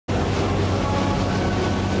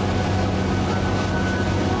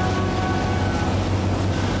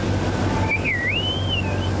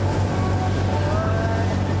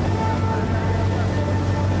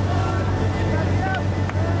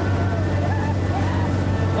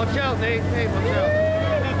Watch out, Nate. Hey, watch out.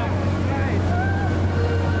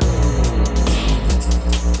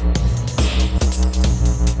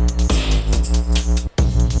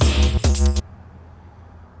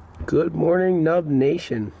 Good morning, Nub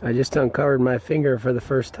Nation. I just uncovered my finger for the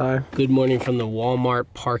first time. Good morning from the Walmart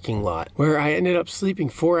parking lot, where I ended up sleeping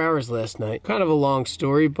 4 hours last night. Kind of a long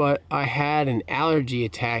story, but I had an allergy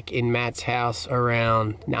attack in Matt's house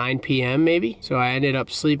around 9 p.m. maybe. So I ended up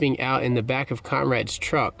sleeping out in the back of Conrad's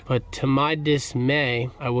truck. But to my dismay,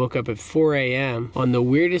 I woke up at 4 a.m. on the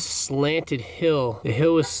weirdest slanted hill. The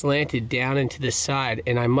hill was slanted down into the side,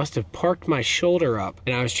 and I must have parked my shoulder up,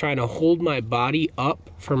 and I was trying to hold my body up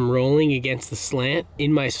from rolling against the slant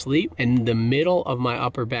in my sleep, and the middle of my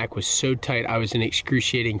upper back was so tight I was in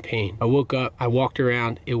excruciating pain. I woke up, I walked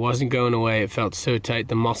around, it wasn't going away, it felt so tight,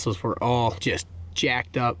 the muscles were all just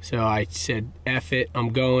jacked up. So I said, F it, I'm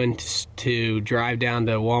going to drive down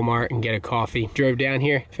to Walmart and get a coffee. Drove down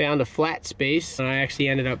here, found a flat space, and I actually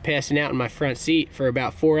ended up passing out in my front seat for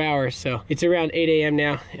about 4 hours. So it's around 8 a.m.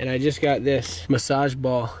 now, and I just got this massage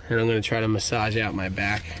ball, and I'm gonna try to massage out my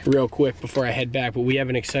back real quick before I head back. But we have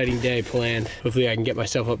an exciting day planned. Hopefully I can get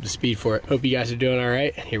myself up to speed for it. Hope you guys are doing all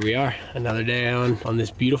right. Here we are, another day on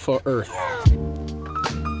this beautiful earth.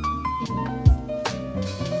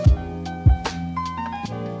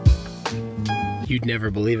 You'd never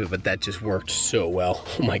believe it, but that just worked so well.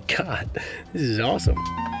 Oh my God, this is awesome.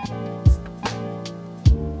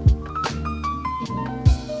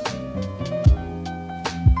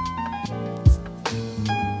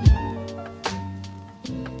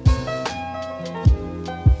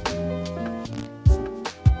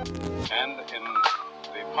 And in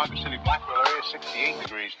the Parker City Blackwell area, 68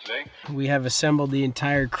 degrees today. We have assembled the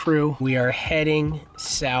entire crew. We are heading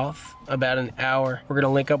south about an hour. We're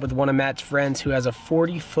gonna link up with one of Matt's friends who has a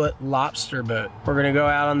 40-foot lobster boat. We're gonna go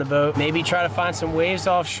out on the boat, maybe try to find some waves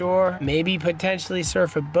offshore, maybe potentially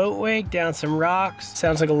surf a boat wake down some rocks.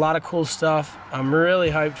 Sounds like a lot of cool stuff. I'm really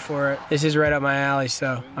hyped for it. This is right up my alley,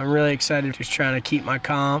 so I'm really excited. Just trying to keep my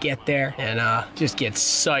calm, get there, and just get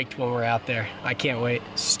psyched when we're out there. I can't wait.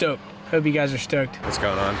 Stoked. Hope you guys are stoked. What's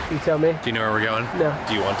going on? You tell me. Do you know where we're going? No.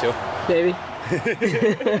 Do you want to? Maybe.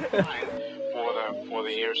 For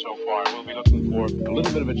the year so far, we'll be looking for a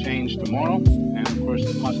little bit of a change tomorrow, and of course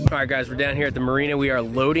the possibility. All right, guys, we're down here at the marina. We are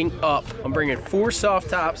loading up. I'm bringing 4 soft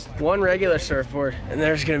tops, 1 regular surfboard, and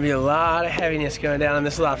there's gonna be a lot of heaviness going down on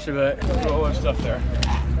this lobster boat. All that stuff there.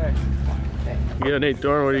 Yeah, Nate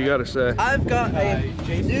Dorn, what do you got to say? I've got a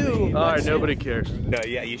new. All right, nobody cares. No,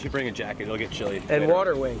 yeah, you should bring a jacket. It'll get chilly. And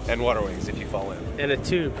water wings. And water wings if you fall in. And a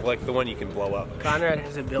tube. Like the one you can blow up. Conrad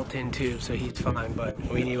has a built-in tube, so he's fine, but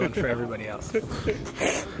we need one for everybody else. Of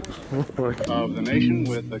the nation,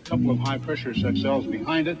 with a couple of high-pressure XLs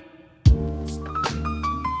behind it.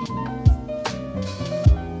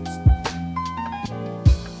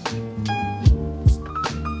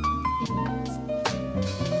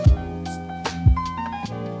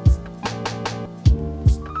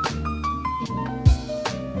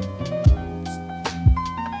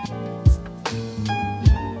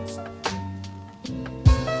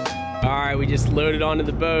 We just loaded onto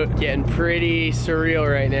the boat. Getting pretty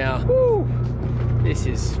surreal right now. Woo! This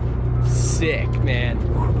is sick, man.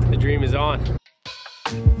 The dream is on.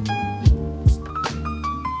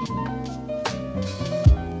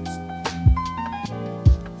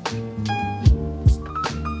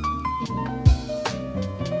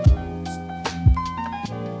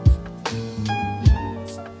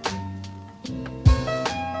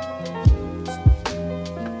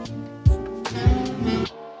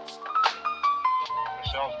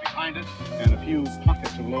 Behind it, and a few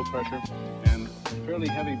pockets of low pressure, and a fairly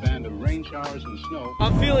heavy band of rain showers and snow.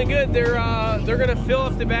 I'm feeling good. They're gonna fill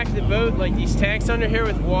up the back of the boat, like these tanks under here,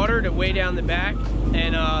 with water to weigh down the back,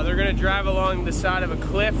 and they're gonna drive along the side of a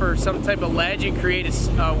cliff or some type of ledge and create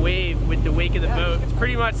a wave with the wake of the boat. It's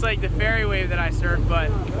pretty much like the ferry wave that I surf,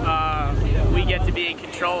 but we get to be in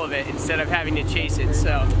control of it instead of having to chase it.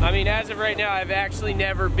 So, I mean, as of right now, I've actually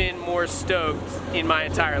never been more stoked in my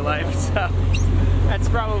entire life. So. That's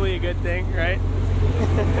probably a good thing, right?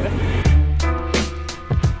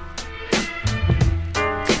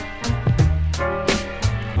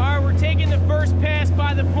 All right, we're taking the first pass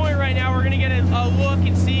by the point right now. We're gonna get a look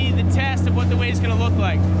and see the test of what the wave's gonna look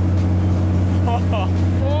like.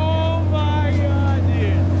 Oh my God,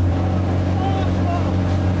 dude.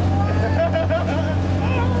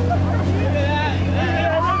 Look at that.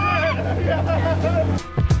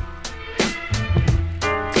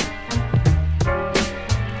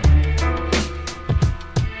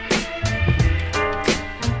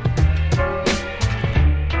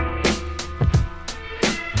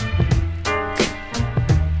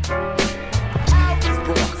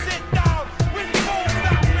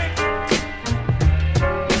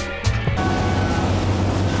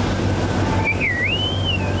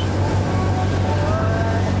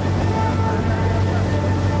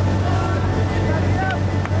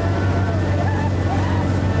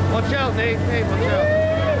 out, Nate. Hey, watch out.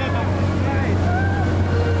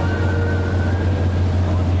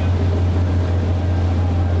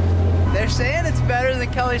 They're saying it's better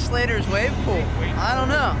than Kelly Slater's wave pool. I don't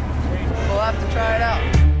know. We'll have to try it out.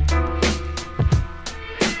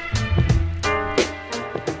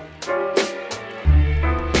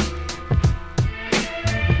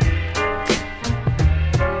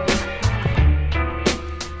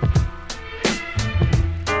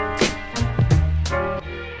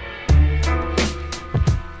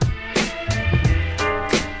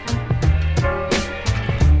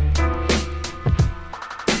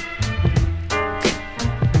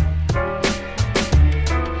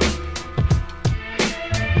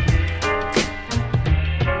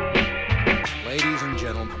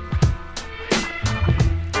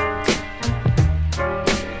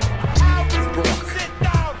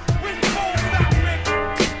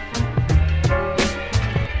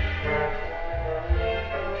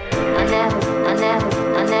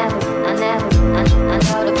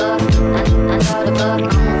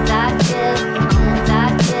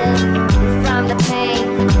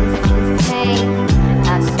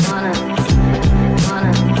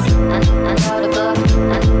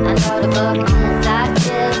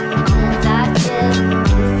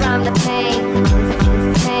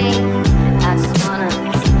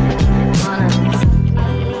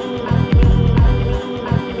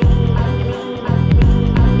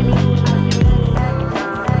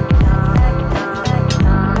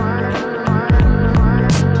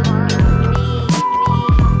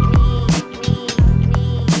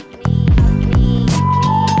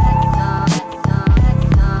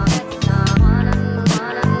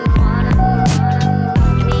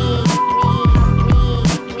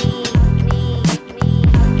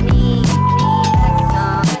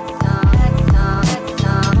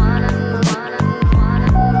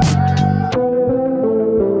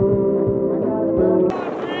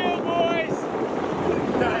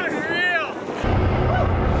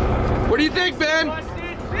 What do you think, Ben?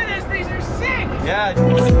 These things are sick! Yeah.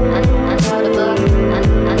 From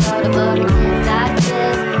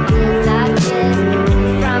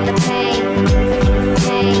the pain,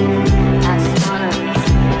 I just wanna,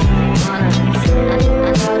 I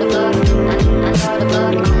know the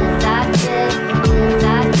book,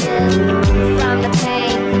 from the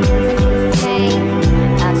pain,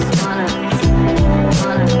 I just wanna,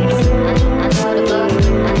 I know the book,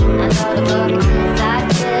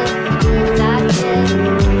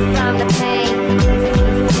 from the pain,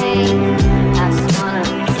 I just wanna.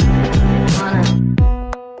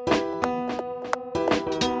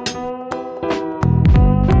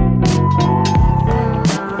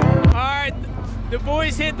 The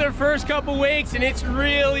boys hit their first couple wakes and it's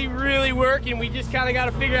really working. We just kind of got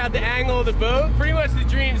to figure out the angle of the boat. Pretty much the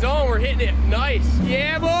dream's on. We're hitting it nice.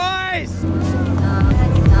 Yeah, boys! From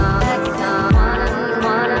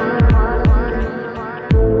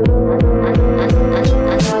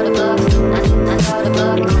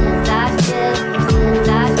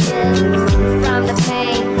the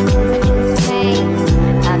pain, I just wanna, from the pain,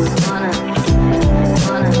 I just wanna.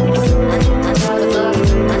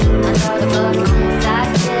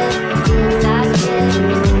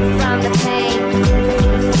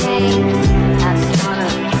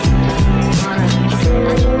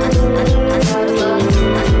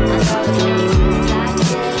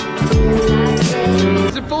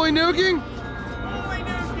 Is it fully nuking? Fully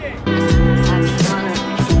nuking! I just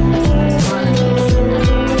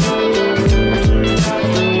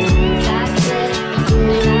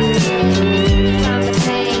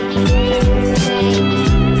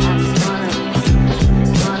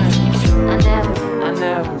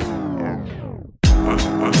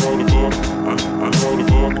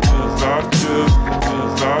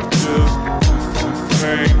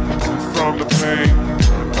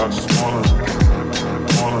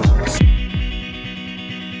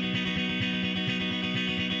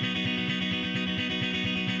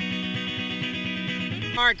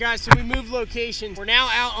Alright guys, so we moved locations. We're now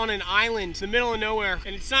out on an island in the middle of nowhere,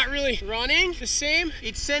 and it's not really running the same.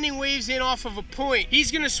 It's sending waves in off of a point.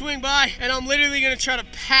 He's gonna swing by, and I'm literally gonna try to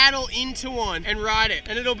paddle into one and ride it.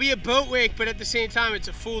 And it'll be a boat wake, but at the same time, it's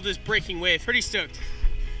a full just breaking wave. Pretty stoked.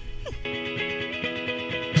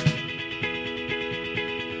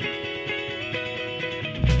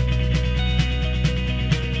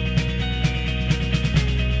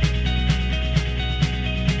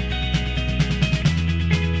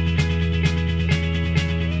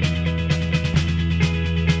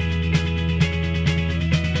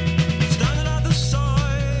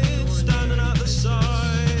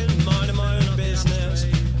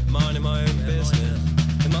 Minding my own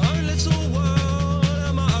business in my own little world,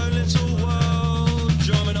 in my own little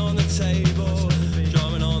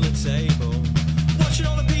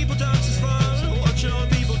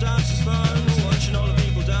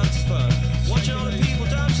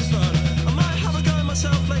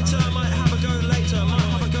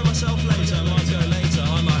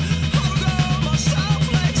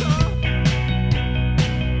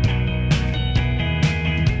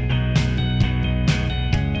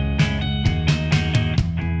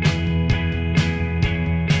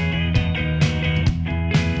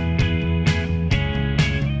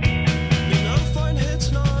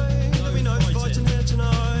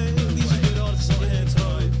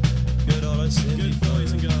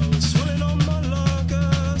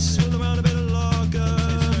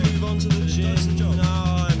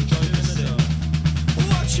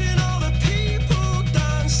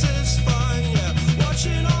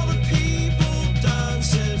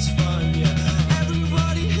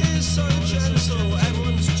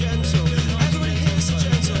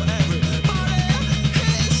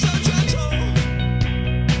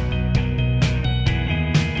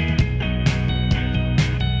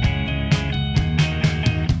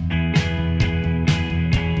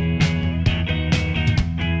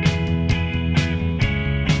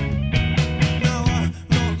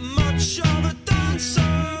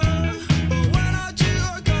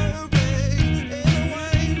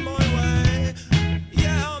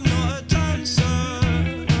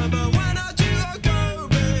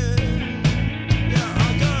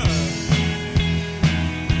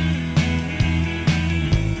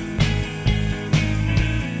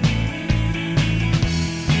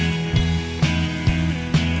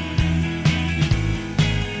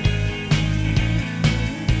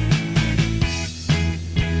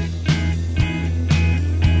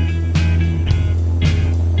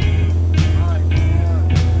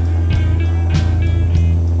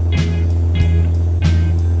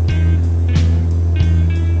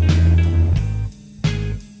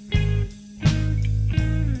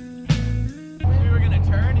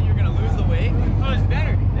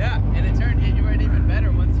You went even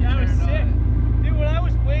better once you That was turned sick. on. Dude, when I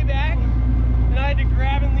was way back, and I had to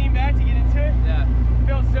grab and lean back to get into it, Yeah. it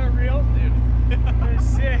felt so real. Dude. It was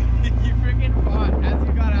sick. You freaking fought as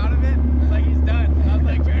you got out of it. Like he's done. I was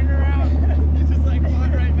like, turn around. You just like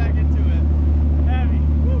fought right back into it. Heavy.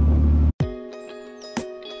 Woo.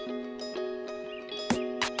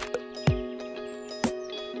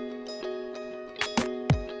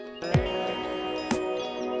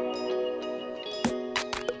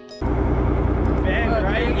 Bend, Look,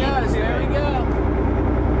 right? there he goes. There we go.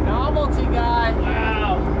 Novelty guy.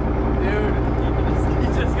 Wow. Dude, he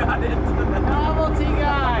just got into that. Novelty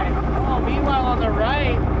guy. Oh, meanwhile on the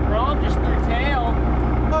right, Ron just threw tail.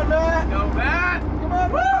 Come on, Matt. Go, Matt. Come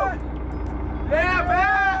on, Matt. Yeah,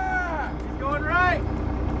 Matt. He's going right.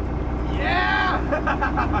 Yeah.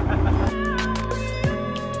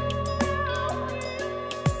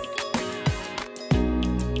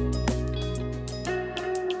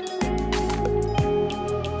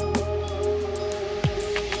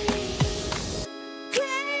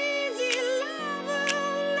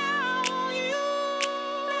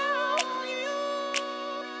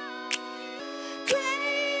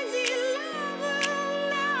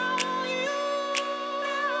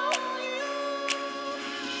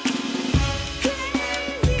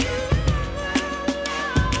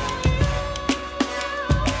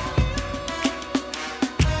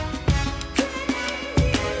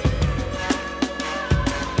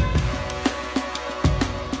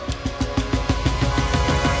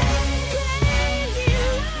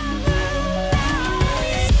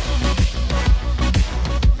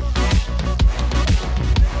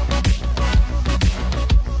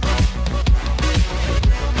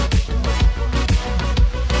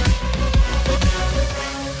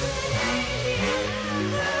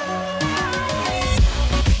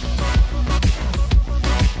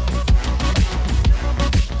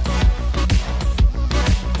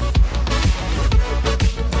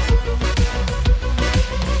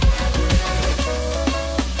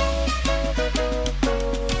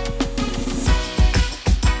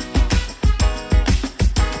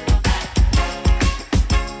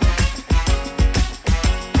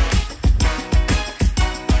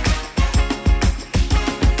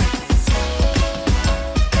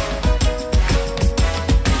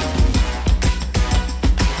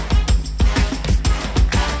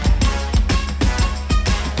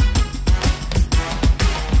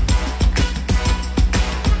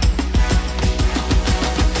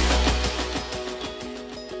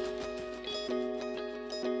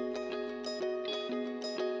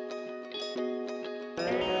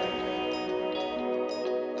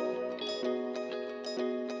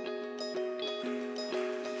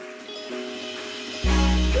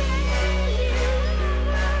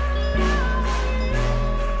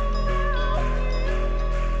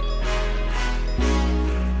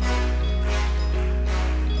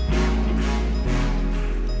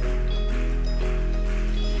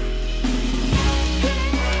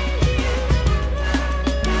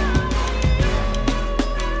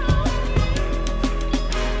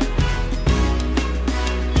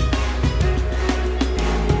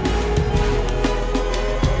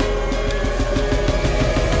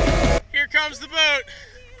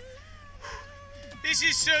 This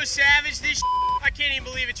is so savage. This I can't even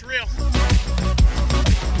believe it's real.